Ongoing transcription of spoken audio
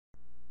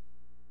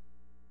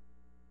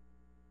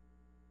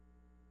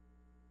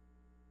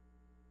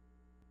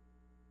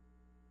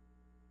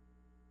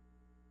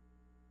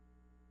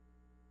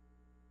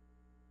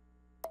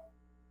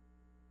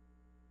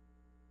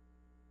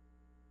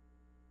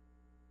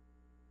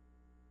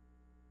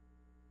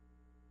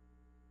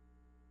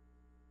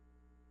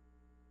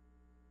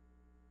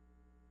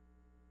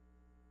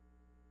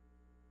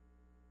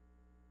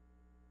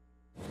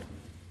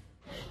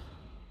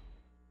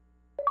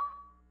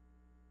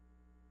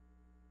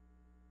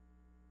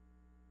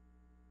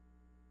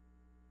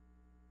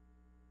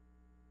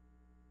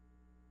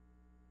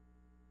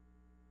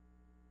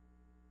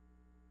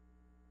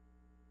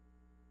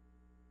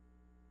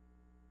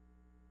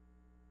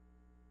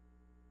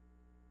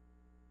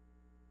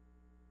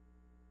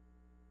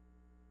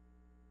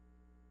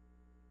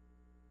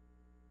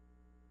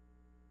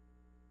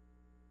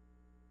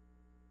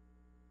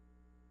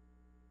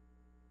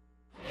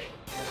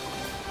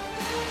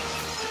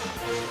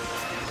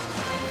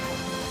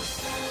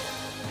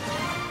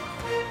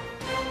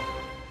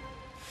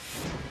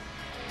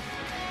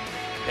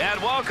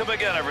And welcome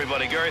again,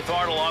 everybody. Gary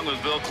Thorne along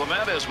with Bill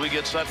Clement as we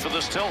get set for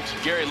this tilt.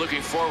 Gary,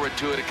 looking forward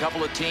to it. A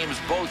couple of teams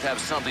both have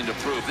something to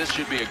prove. This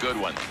should be a good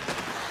one.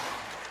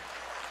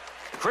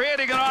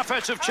 Creating an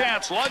offensive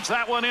chance. Lugs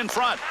that one in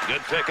front.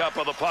 Good pickup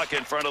of the puck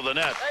in front of the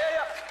net.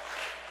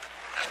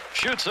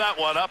 Shoots that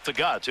one up the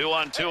gut.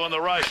 2-on-2 in the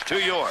rush to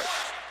York.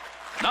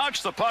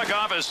 Knocks the puck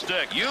off his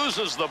stick.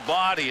 Uses the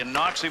body and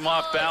knocks him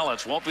off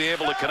balance. Won't be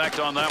able to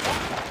connect on that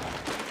one.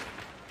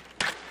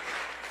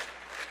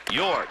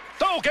 York.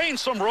 Oh,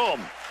 gains some room.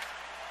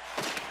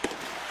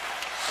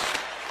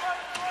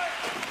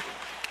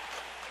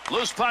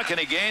 Loose puck and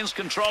he gains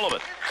control of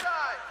it.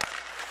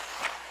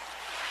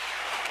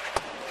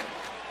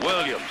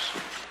 Williams.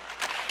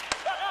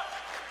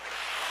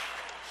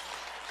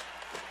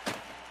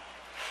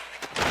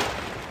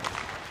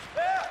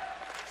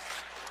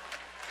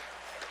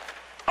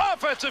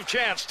 Offensive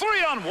chance.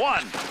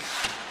 3-on-1.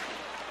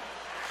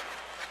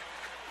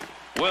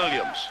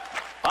 Williams.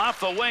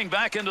 Off the wing,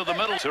 back into the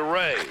middle to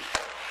Ray.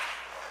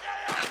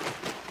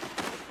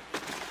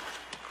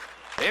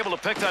 Able to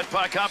pick that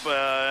puck up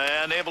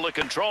and able to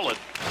control it.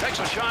 Takes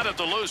a shot at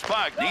the loose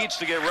puck. Needs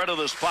to get rid of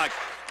this puck.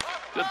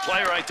 Good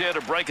play right there to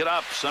break it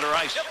up. Center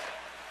ice.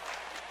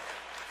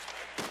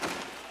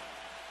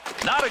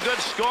 Not a good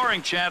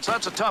scoring chance.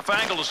 That's a tough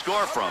angle to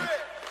score from.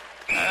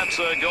 That's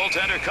a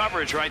goaltender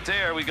coverage right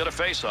there. We got a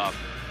face-off.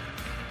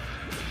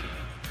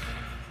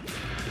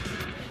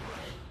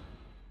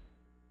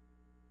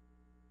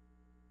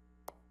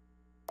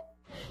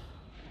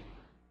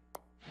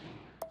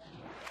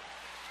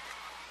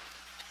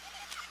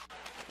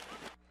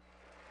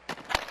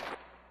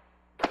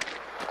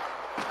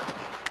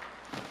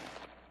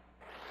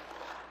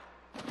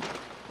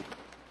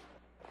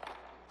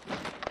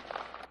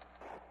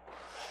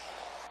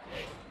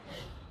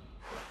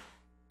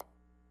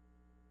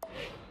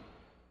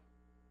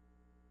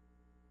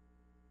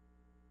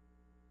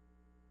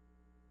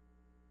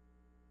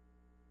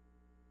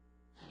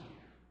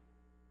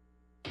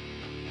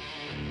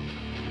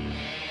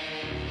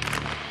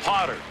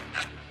 Potter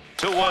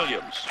to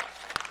Williams.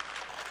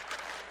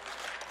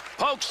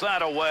 Pokes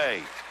that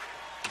away.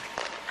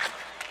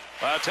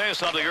 I'll tell you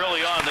something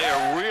early on. They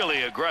are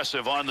really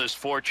aggressive on this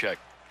forecheck.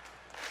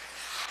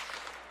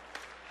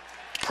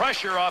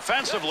 Pressure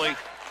offensively.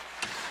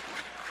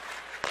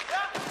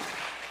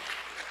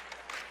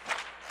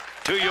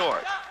 To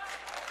York.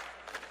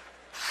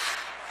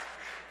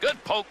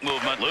 Good poke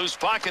movement. Loose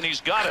puck and he's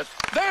got it.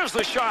 There's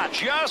the shot.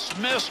 Just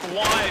missed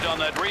wide on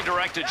that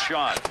redirected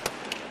shot.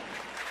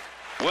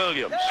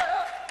 Williams.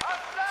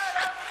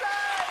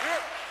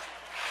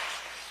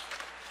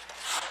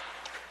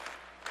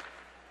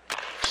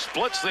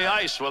 Splits the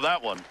ice with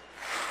that one.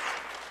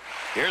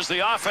 Here's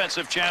the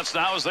offensive chance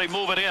now as they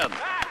move it in.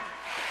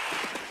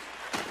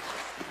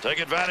 Take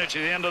advantage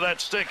of the end of that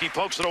stick. He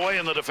pokes it away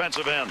in the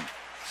defensive end.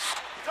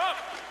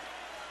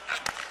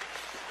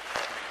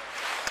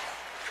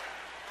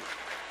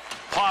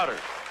 Potter.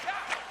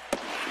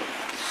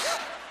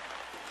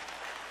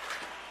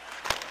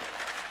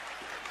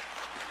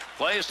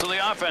 Plays to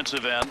the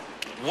offensive end.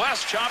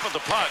 West chop at the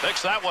puck.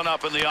 Picks that one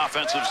up in the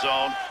offensive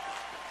zone.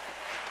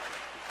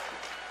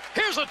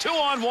 Here's a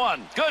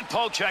 2-on-1. Good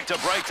poke check to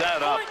break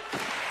that up.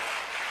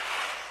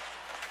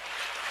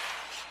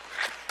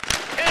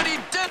 And he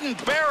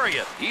didn't bury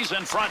it. He's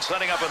in front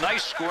setting up a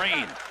nice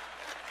screen.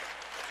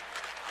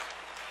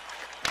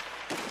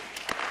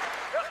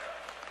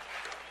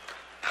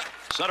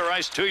 Center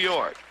ice to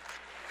York.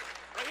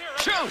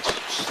 Shoots.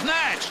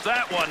 Snatched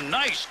that one.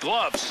 Nice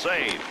glove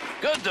save.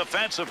 Good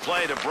defensive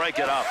play to break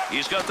it up.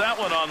 He's got that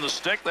one on the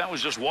stick. That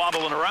was just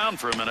wobbling around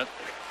for a minute.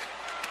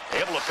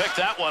 Able to pick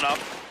that one up.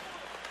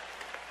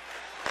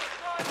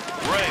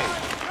 Ray.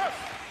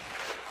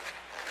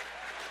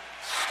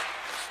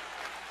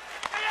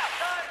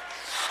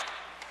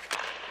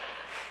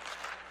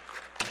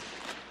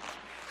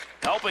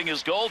 Helping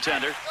his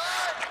goaltender.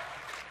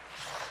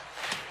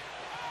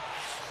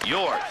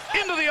 York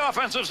into the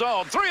offensive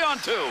zone.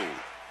 3-on-2.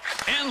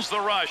 Ends the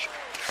rush.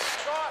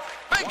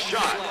 Big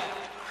shot.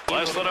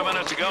 Less than a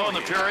minute to go in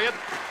the period.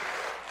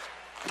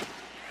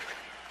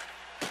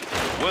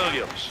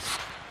 Williams.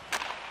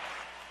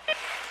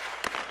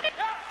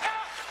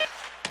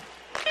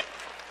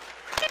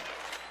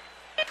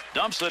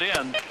 Dumps it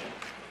in.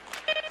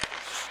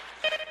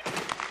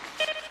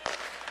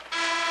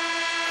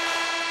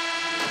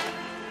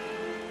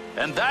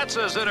 And that's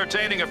as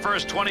entertaining a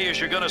first 20 as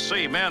you're going to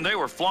see. Man, they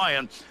were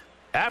flying.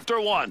 After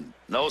one,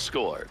 no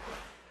score.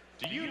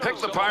 Pick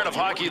the part of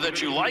hockey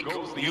that you like.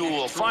 You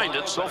will find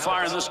it so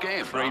far in this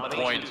game. Great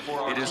point.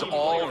 It is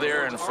all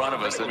there in front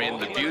of us. I mean,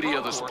 the beauty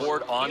of the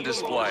sport on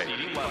display.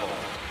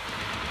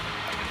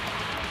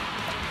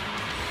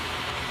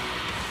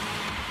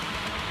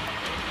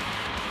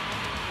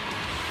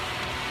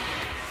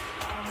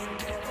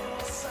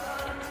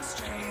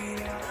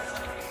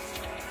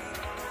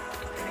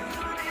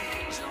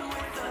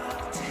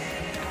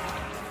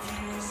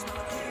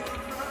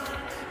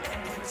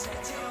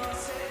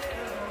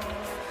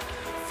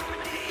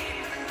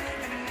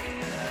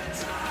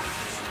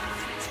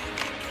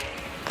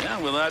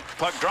 And with that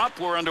puck drop,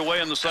 we're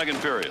underway in the second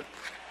period.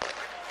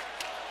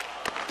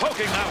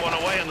 Poking that one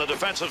away in the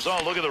defensive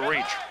zone. Look at the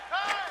reach.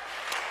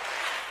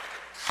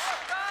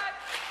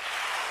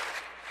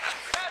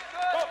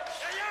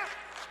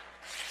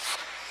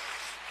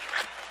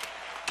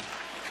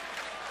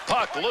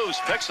 Puck loose,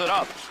 picks it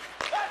up.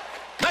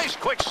 Nice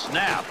quick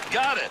snap.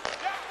 Got it.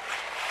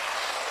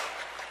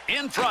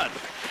 In front.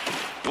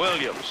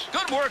 Williams.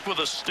 Good work with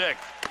the stick.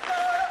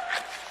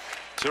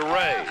 To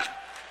Ray.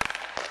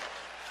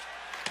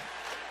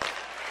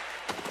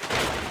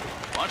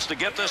 Wants to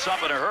get this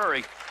up in a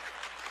hurry.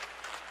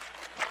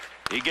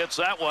 He gets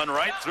that one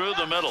right through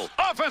the middle.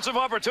 Offensive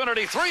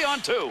opportunity,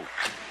 3-on-2.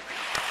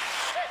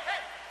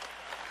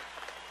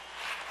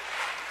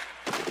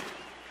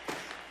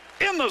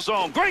 In the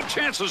zone. Great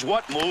chances.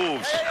 What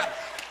moves?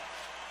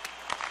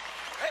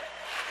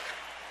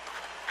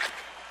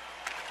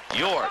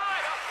 York.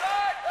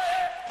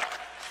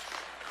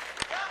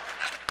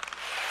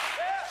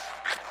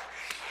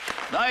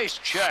 Nice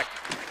check.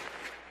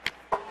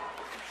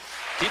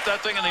 Keep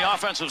that thing in the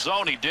offensive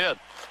zone. He did.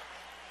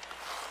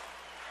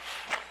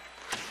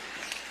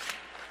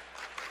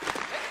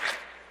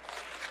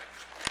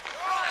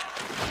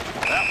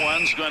 That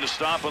one's going to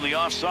stop on the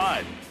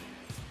offside.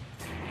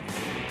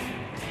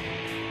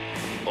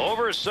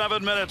 Over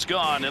 7 minutes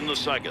gone in the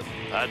second.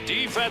 A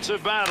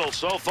defensive battle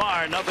so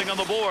far. Nothing on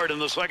the board in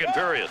the second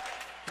period.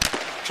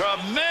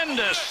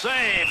 Tremendous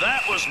save.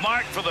 That was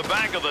marked for the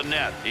back of the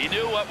net. He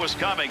knew what was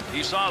coming.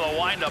 He saw the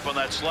windup on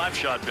that slap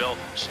shot, Bill.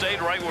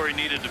 Stayed right where he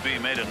needed to be.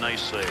 Made a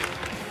nice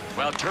save.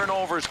 Well,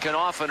 turnovers can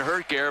often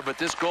hurt, Gare, but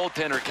this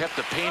goaltender kept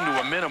the pain to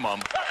a minimum.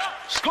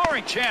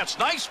 Scoring chance.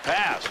 Nice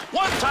pass.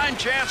 One-time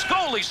chance.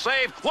 Goalie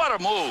save. What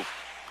a move.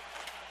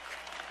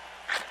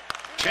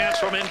 Chance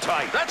from in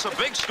tight. That's a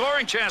big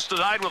scoring chance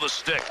denied with a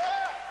stick.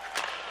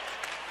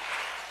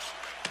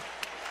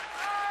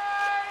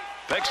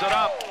 Picks it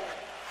up.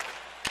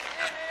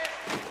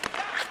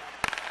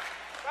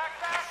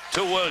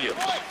 To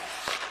Williams.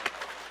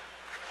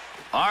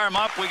 Arm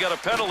up. We got a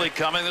penalty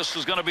coming. This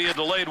is going to be a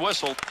delayed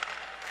whistle.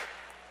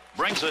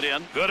 Brings it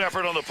in. Good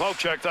effort on the poke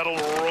check. That'll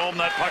roam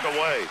that puck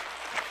away.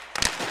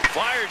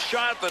 Fired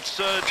shot that's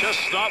just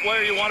not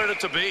where you wanted it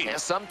to be. Yeah,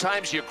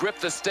 sometimes you grip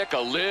the stick a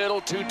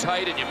little too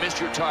tight and you miss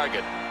your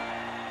target.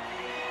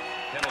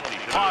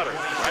 Potter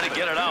trying to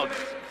get it out.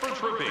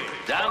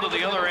 Down to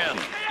the other end.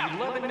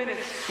 11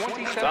 minutes,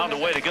 27 Found a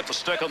way to get the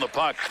stick on the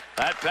puck.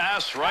 That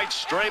pass right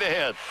straight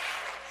ahead.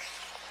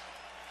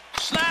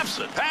 Snaps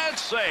it. Pad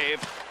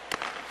save.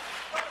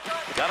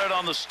 Got it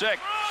on the stick.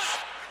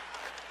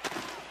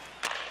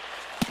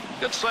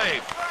 Good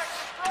save.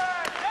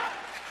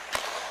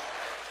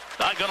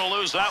 Not going to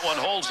lose that one.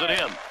 Holds it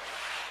in.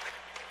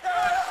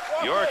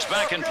 York's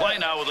back in play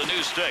now with a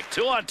new stick.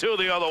 2-on-2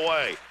 the other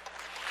way.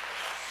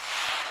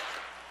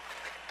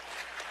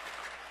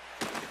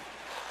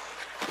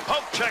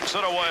 Poke checks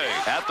it away.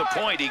 At the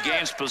point, he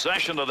gains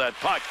possession of that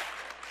puck.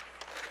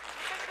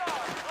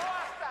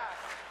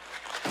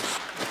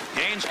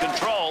 Gains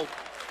control.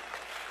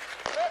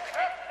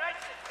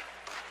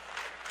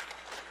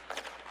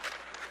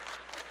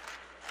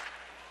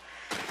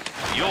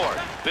 York,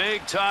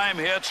 big time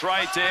hits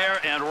right there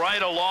and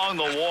right along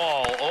the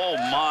wall. Oh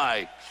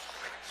my.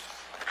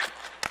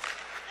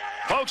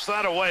 Pokes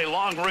that away,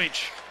 long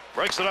reach.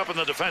 Breaks it up in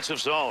the defensive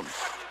zone.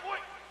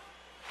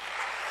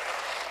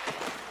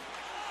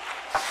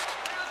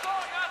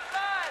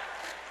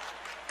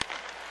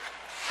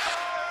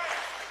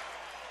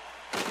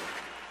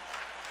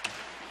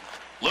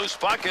 Loose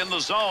puck in the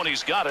zone.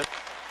 He's got it.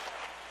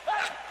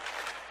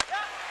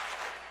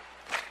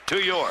 To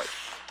York.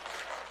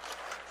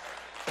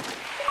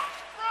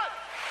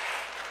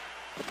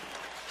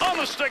 On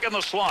the stick in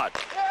the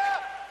slot.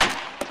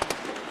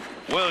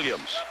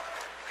 Williams.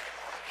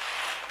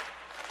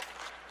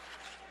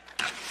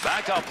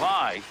 Back up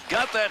high.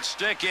 Got that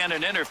stick in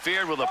and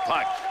interfered with the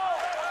puck.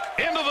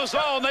 Into the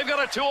zone. They've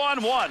got a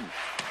 2-on-1.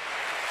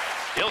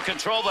 He'll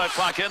control that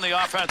puck in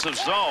the offensive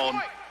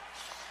zone.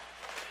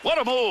 What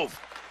a move.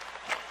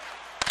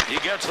 He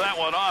gets that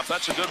one off.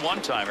 That's a good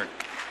one-timer.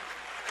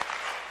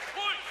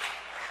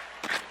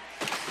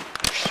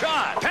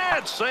 Shot.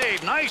 Pad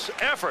save. Nice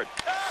effort.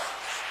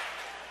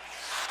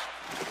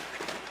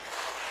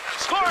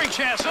 Scoring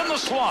chance in the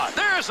slot.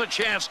 There's a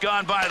chance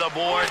gone by the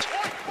boards.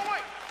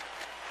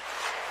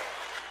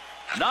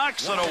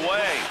 Knocks it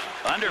away.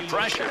 Under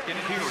pressure.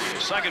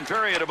 Second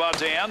period about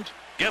to end.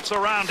 Gets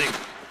around him.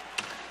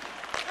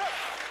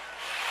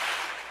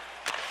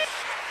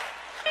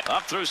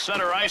 Up through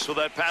center ice with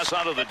that pass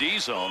out of the D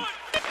zone.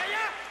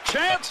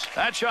 Chance.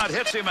 That shot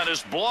hits him and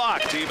is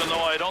blocked, even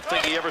though I don't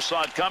think he ever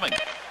saw it coming.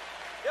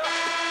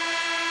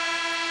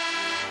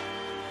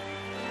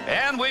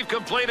 And we've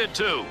completed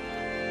 2.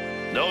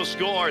 No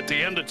score at the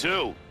end of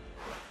 2.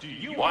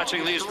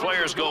 Watching these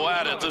players go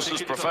at it, this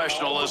is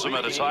professionalism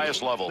at its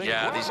highest level.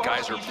 Yeah, these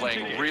guys are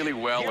playing really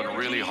well and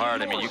really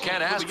hard. I mean, you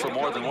can't ask for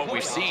more than what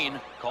we've seen.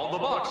 Call the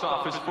box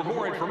office for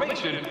more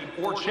information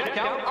or check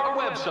out our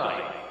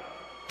website.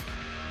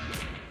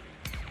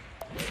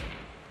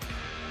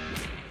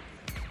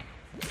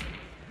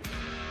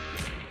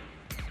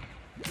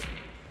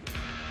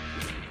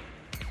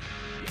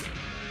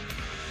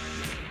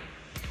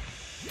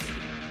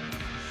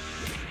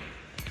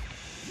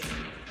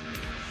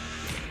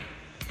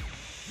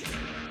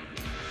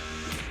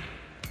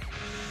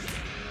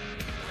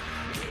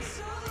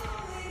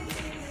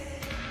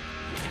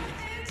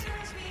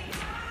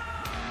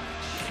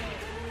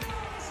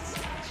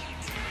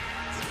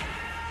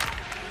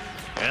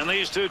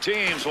 these two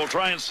teams will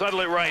try and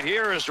settle it right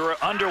here as we're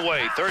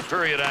underway. Third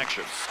period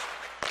action.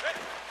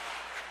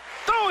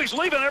 Oh, he's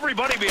leaving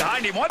everybody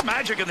behind him. What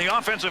magic in the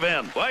offensive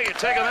end. Well, you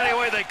take them any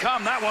way they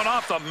come. That one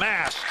off the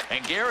mask.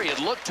 And Gary, it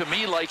looked to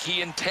me like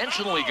he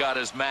intentionally got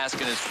his mask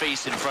and his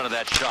face in front of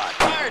that shot.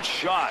 Hard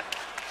shot.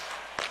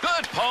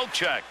 Good poke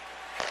check.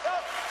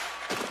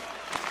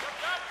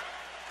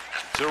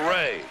 To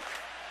Ray.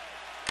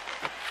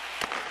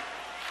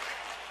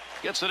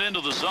 Gets it into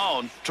the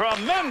zone.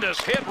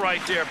 Tremendous hit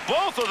right there.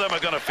 Both of them are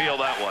going to feel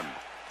that one.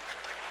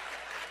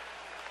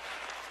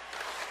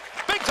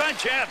 Big time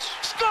chance.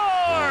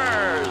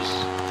 Scores!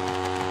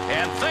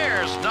 And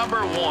there's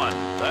number one.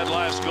 That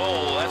last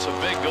goal, that's a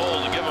big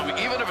goal to give them.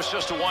 Even if it's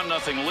just a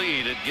 1-0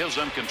 lead, it gives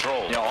them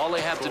control. Yeah, all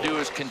they have to do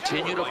is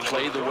continue to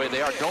play the way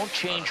they are. Don't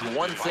change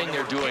one thing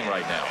they're doing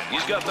right now.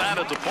 He's got that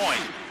at the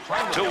point.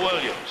 To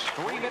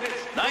Williams.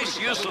 Nice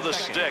use of the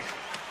stick.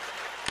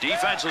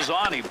 Defense is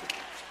on him.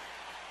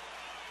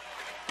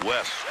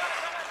 West.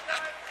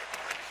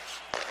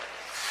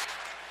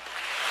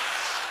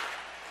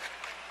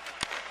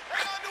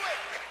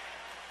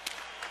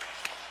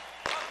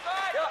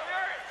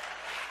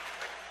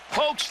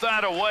 Pokes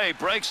that away,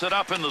 breaks it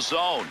up in the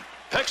zone.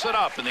 Picks it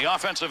up in the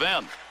offensive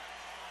end.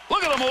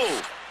 Look at the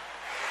move.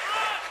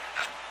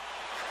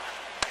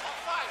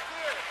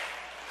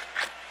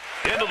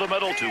 Into the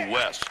middle to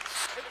West.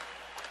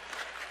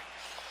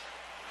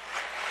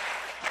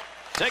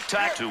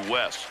 Tic-tac to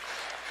West.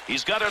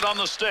 He's got it on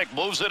the stick,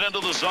 moves it into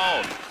the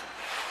zone.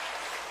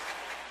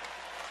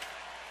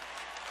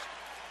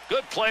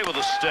 Good play with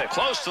the stick.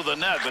 Close to the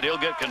net, but he'll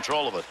get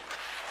control of it.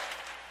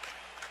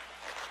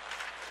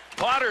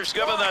 Potter's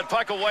given that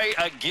puck away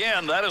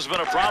again. That has been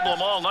a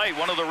problem all night.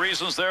 One of the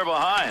reasons they're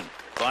behind.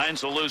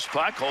 Finds a loose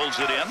puck, holds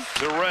it in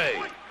to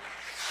Ray.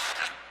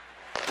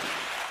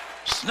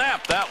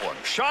 Snapped that one.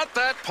 Shot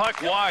that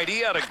puck wide. He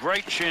had a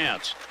great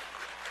chance.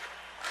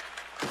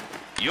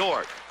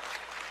 York.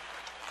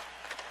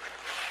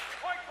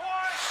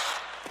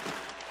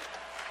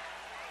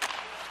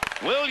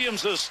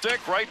 Williams'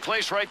 stick, right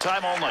place, right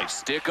time all night.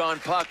 Stick on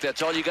puck,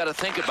 that's all you got to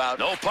think about.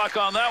 No puck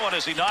on that one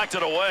as he knocked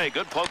it away.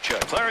 Good poke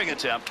check. Clearing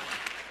attempt.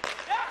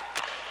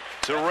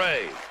 To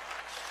Ray.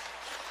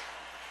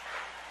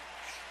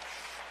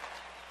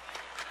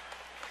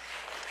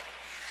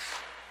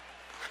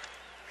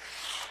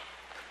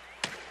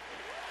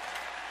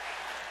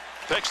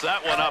 Picks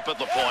that one up at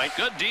the point.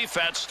 Good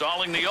defense,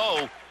 stalling the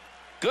O.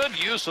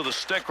 Good use of the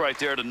stick right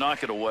there to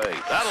knock it away.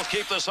 That'll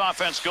keep this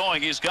offense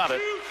going. He's got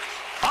it.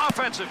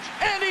 Offensive,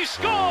 and he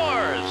scores!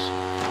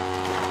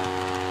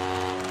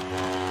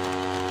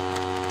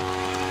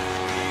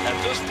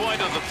 At this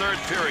point of the third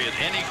period,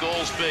 any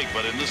goal's big,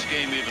 but in this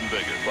game, even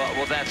bigger.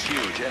 Well, that's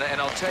huge, and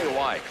I'll tell you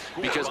why.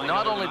 Because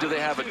not only do they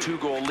have a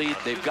 2-goal lead,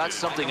 they've got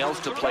something else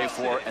to play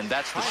for, and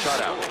that's the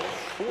shutout.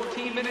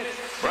 14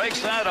 minutes. Breaks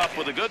that up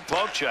with a good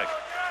poke check.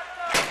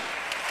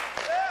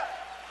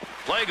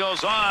 Play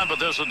goes on, but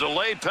there's a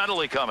delayed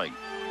penalty coming.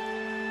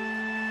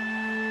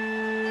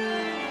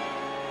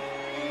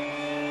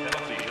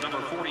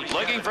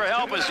 Looking for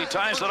help as he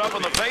ties it up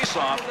in the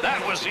faceoff.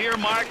 That was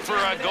earmarked for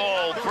a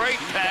goal. Great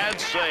pad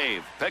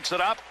save. Picks it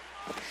up.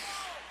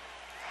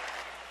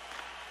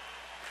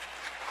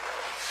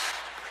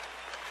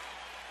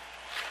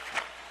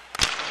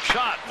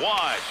 Shot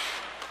wide.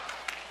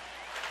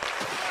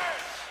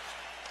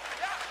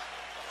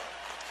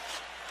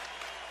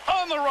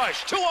 On the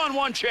rush.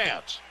 2-on-1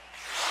 chance.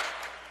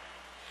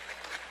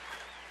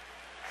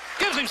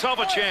 Gives himself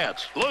a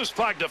chance. Loose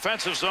puck,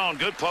 defensive zone.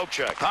 Good poke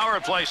check.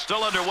 Power play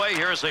still underway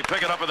here as they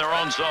pick it up in their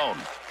own zone.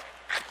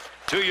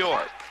 To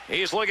York.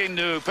 He's looking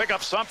to pick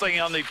up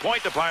something on the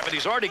point department.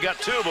 He's already got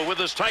 2, but with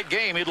this tight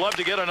game, he'd love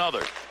to get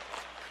another.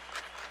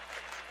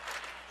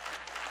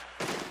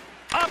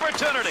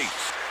 Opportunity.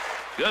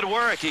 Good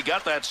work. He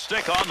got that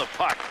stick on the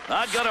puck.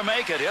 Not going to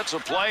make it. Hits a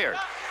player.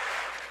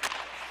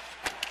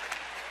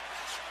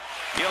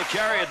 He'll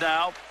carry it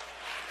now.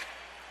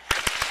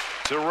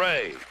 To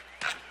Ray.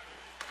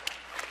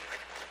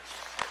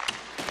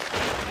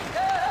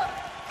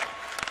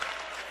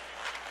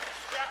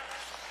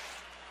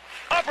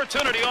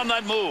 Opportunity on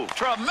that move.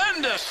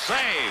 Tremendous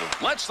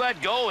save. Lets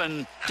that go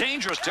in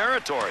dangerous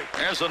territory.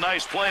 There's a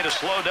nice play to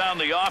slow down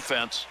the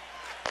offense.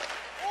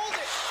 Hold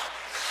it.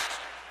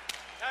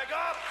 Tag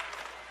up.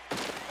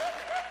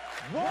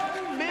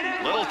 1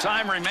 minute. Little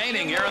time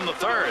remaining here in the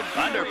third.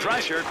 Under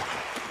pressure.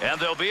 And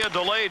there'll be a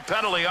delayed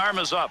penalty. Arm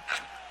is up.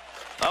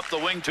 Up the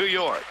wing to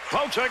York.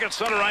 Poke check at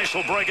center ice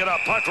will break it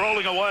up. Puck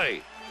rolling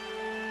away.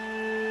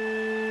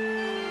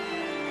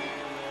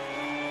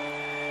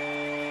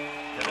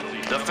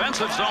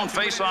 Defensive zone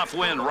face-off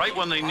win right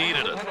when they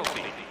needed it.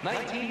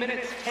 19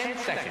 minutes, 10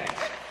 seconds.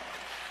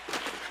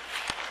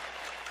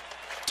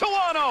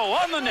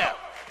 2-on-0 on the net.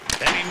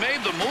 And he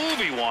made the move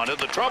he wanted.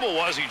 The trouble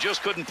was he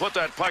just couldn't put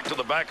that puck to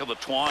the back of the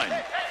twine.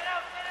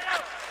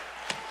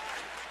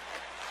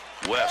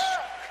 West.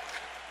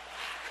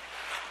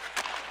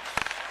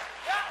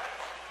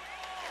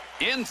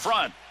 In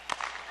front.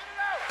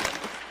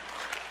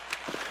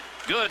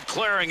 Good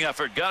clearing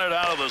effort. Got it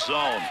out of the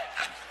zone.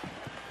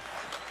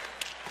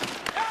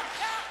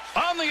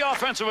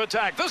 offensive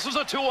attack. This is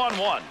a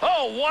 2-on-1.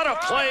 Oh, what a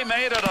play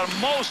made at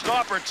a most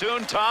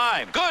opportune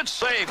time. Good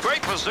save.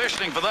 Great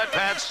positioning for that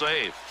pad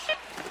save.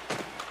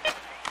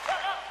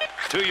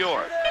 To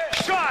York.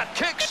 Shot,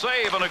 kick,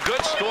 save, and a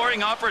good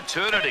scoring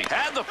opportunity.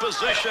 Had the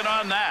position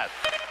on that.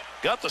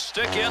 Got the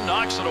stick in,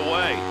 knocks it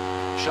away.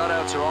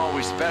 Shutouts are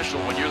always special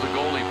when you're the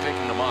goalie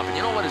picking them off. And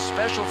you know what is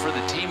special for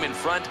the team in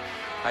front?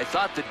 I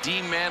thought the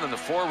D-man and the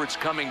forwards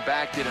coming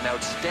back did an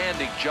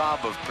outstanding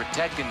job of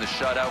protecting the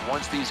shutout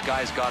once these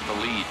guys got the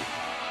lead.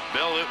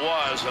 Bill, it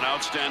was an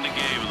outstanding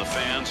game, and the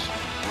fans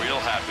real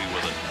happy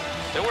with it.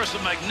 There were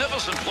some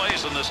magnificent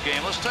plays in this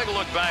game. Let's take a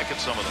look back at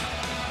some of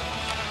them.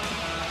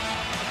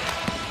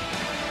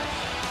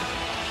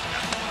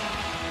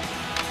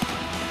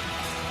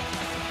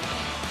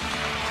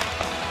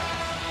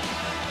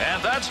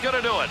 And that's going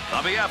to do it.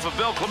 On behalf of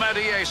Bill Clement,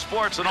 EA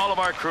Sports, and all of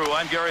our crew,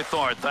 I'm Gary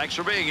Thorne. Thanks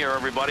for being here,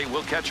 everybody.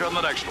 We'll catch you on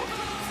the next one.